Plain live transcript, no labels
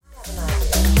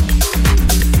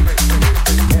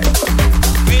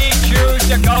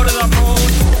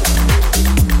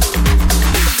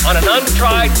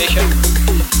untried mission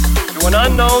to an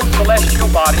unknown celestial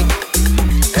body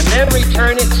and then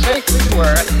return it safely to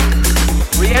Earth,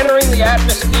 re-entering the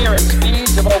atmosphere at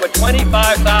speeds of over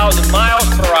 25,000 miles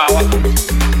per hour,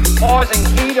 causing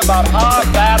heat about half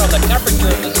that on the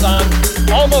temperature of the sun,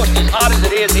 almost as hot as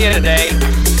it is here today,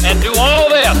 and do all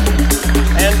this,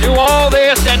 and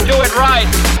do it right,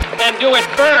 and do it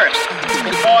first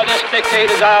before this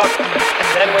decade is out,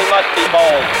 then we must be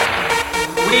bold.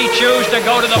 We choose to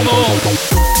go to the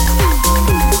moon.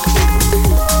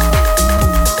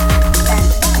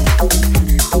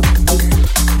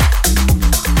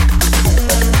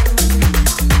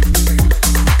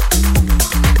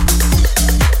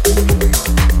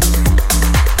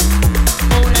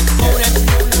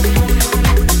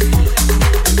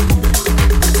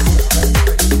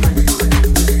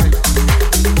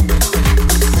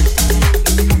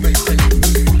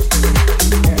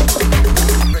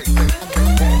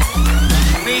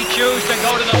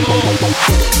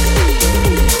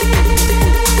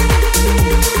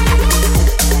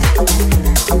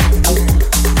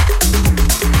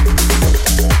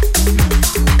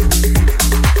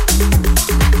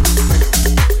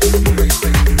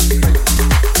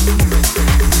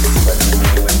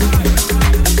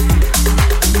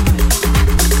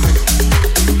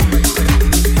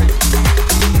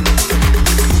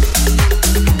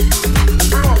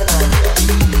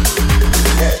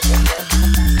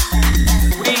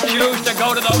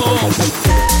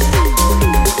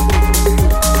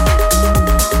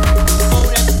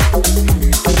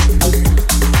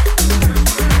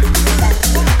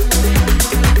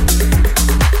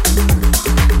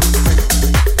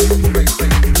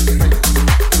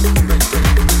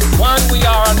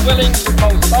 Willing to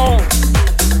postpone.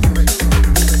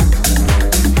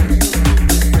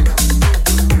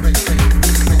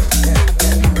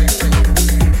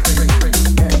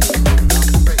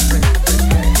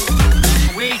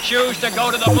 We choose to go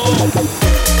to the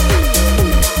moon.